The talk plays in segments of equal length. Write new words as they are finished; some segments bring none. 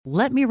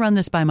"Let me run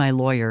this by my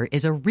lawyer"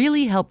 is a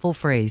really helpful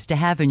phrase to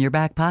have in your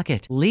back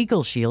pocket.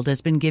 Legal Shield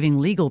has been giving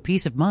legal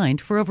peace of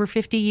mind for over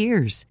 50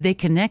 years. They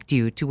connect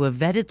you to a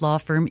vetted law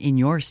firm in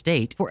your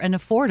state for an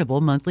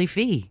affordable monthly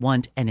fee.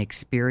 Want an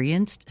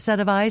experienced set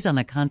of eyes on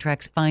a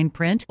contract's fine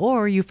print?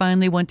 Or you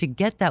finally want to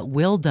get that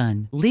will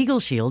done?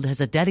 Legal Shield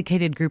has a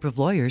dedicated group of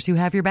lawyers who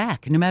have your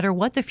back, no matter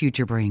what the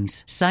future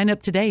brings. Sign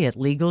up today at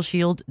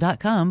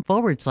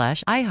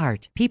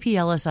LegalShield.com/iHeart.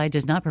 PPLSI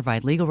does not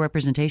provide legal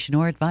representation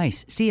or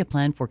advice. See a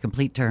plan for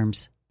complete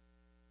terms.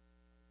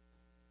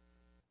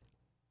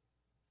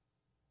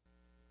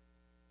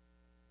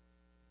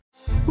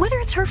 Whether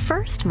it's her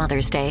first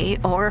Mother's Day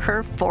or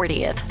her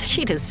 40th,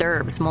 she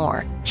deserves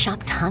more.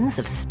 Shop tons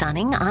of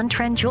stunning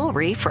on-trend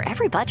jewelry for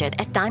every budget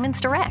at Diamonds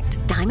Direct.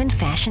 Diamond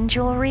fashion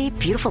jewelry,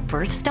 beautiful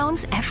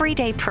birthstones,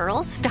 everyday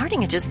pearls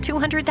starting at just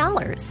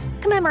 $200.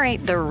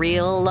 Commemorate the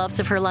real loves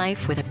of her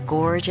life with a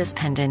gorgeous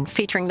pendant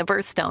featuring the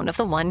birthstone of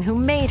the one who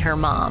made her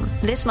mom.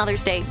 This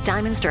Mother's Day,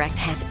 Diamonds Direct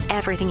has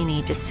everything you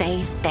need to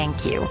say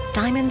thank you.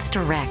 Diamonds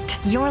Direct.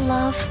 Your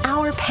love,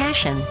 our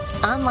passion.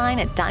 Online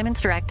at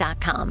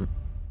diamondsdirect.com.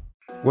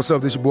 What's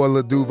up, this your boy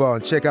Lil Duval,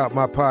 and check out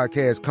my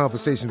podcast,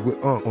 Conversations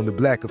with Unc, on the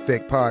Black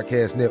Effect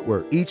Podcast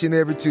Network. Each and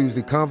every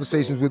Tuesday,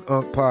 Conversations with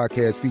Unc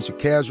podcast feature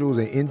casuals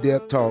and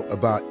in-depth talk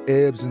about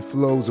ebbs and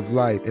flows of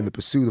life and the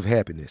pursuit of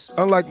happiness.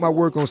 Unlike my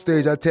work on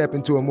stage, I tap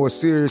into a more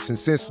serious and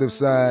sensitive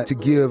side to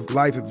give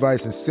life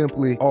advice and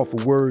simply offer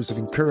words of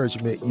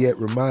encouragement, yet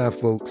remind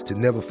folks to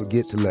never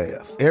forget to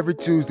laugh. Every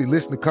Tuesday,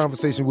 listen to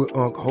Conversations with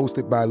Unc,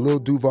 hosted by Lil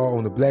Duval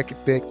on the Black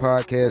Effect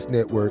Podcast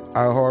Network,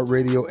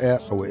 iHeartRadio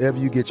app, or wherever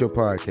you get your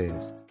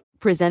podcasts.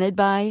 Presented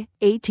by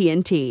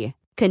AT&T.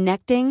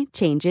 Connecting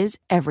changes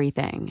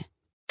everything.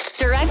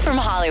 Direct from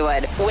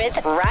Hollywood with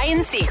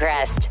Ryan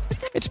Seacrest.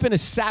 It's been a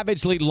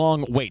savagely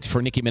long wait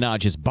for Nicki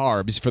Minaj's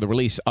Barbs for the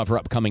release of her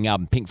upcoming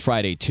album Pink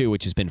Friday 2,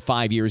 which has been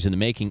 5 years in the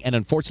making, and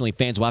unfortunately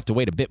fans will have to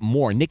wait a bit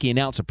more. Nicki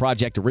announced a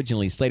project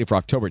originally slated for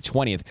October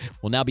 20th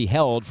will now be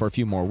held for a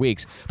few more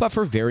weeks, but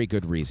for very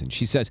good reason.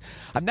 She says,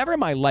 "I've never in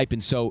my life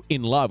been so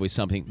in love with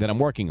something that I'm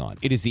working on.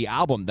 It is the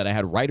album that I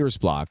had writer's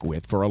block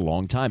with for a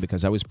long time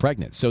because I was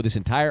pregnant. So this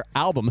entire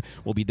album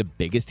will be the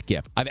biggest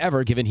gift I've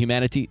ever given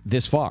humanity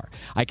this far.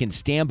 I can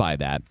stand by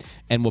that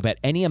and will bet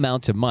any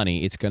amount of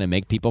money it's going to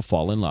make people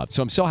fall in love.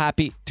 So I'm so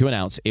happy to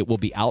announce it will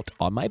be out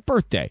on my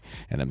birthday.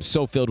 And I'm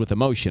so filled with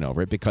emotion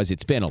over it because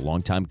it's been a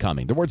long time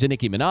coming." The words of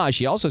Nicki Minaj.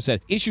 She also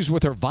said issues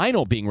with her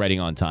vinyl being ready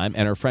on time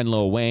and her friend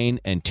Lil Wayne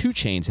and 2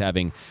 Chainz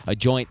having a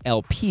joint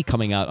LP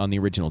coming out on the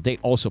original date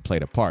also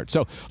played a part.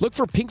 So look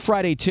for Pink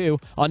Friday 2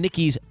 on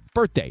Nicki's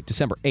birthday,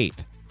 December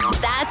 8th.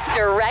 That's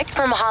direct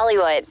from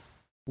Hollywood.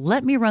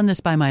 "Let me run this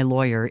by my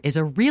lawyer" is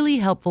a really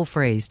helpful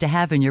phrase to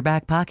have in your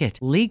back pocket.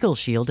 Legal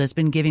Shield has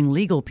been giving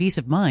legal peace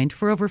of mind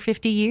for over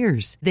 50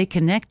 years. They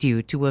connect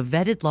you to a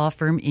vetted law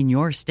firm in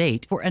your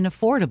state for an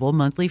affordable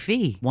monthly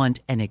fee. Want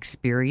an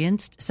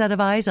experienced set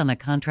of eyes on a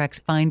contract's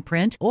fine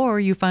print?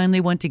 Or you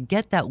finally want to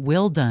get that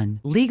will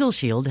done? Legal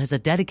Shield has a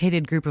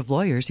dedicated group of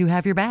lawyers who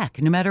have your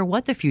back, no matter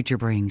what the future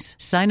brings.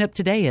 Sign up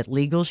today at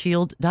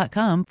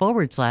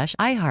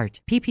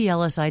LegalShield.com/iHeart.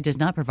 PPLSI does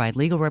not provide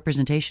legal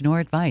representation or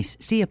advice.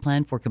 See a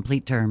plan for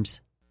complete terms.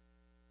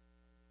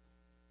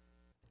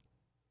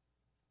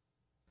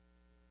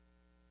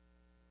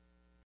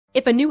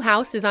 If a new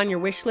house is on your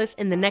wish list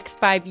in the next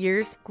 5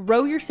 years,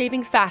 grow your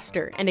savings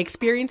faster and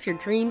experience your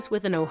dreams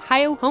with an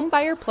Ohio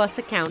Homebuyer Plus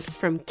account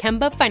from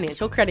Kemba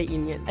Financial Credit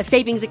Union. A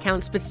savings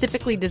account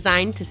specifically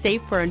designed to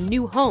save for a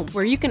new home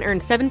where you can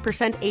earn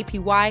 7%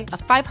 APY, a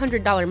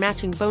 $500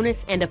 matching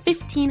bonus, and a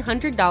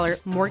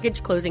 $1,500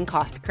 mortgage closing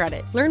cost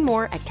credit. Learn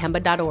more at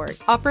Kemba.org.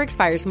 Offer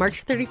expires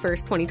March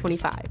 31st,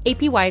 2025.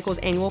 APY equals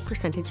annual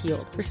percentage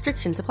yield.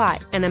 Restrictions apply.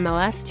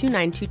 NMLS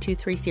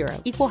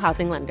 292230. Equal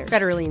housing lender.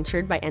 Federally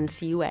insured by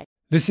NCUA.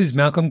 This is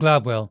Malcolm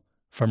Gladwell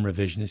from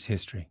Revisionist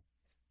History.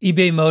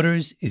 eBay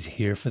Motors is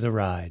here for the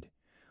ride.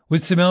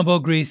 With some elbow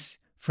grease,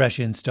 fresh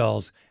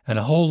installs, and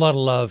a whole lot of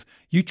love,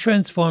 you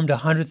transformed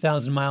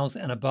 100,000 miles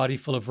and a body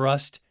full of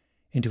rust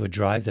into a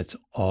drive that's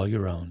all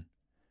your own.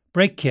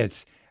 Brake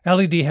kits,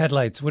 LED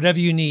headlights, whatever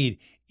you need,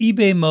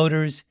 eBay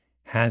Motors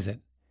has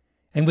it.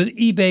 And with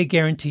eBay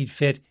Guaranteed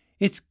Fit,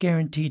 it's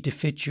guaranteed to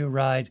fit your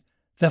ride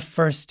the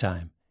first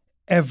time,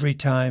 every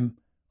time,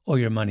 or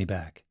your money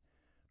back.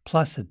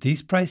 Plus, at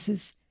these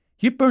prices,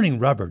 you're burning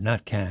rubber,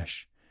 not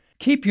cash.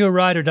 Keep your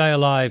ride or die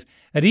alive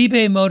at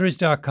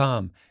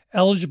ebaymotors.com.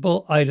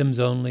 Eligible items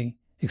only.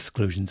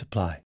 Exclusions apply.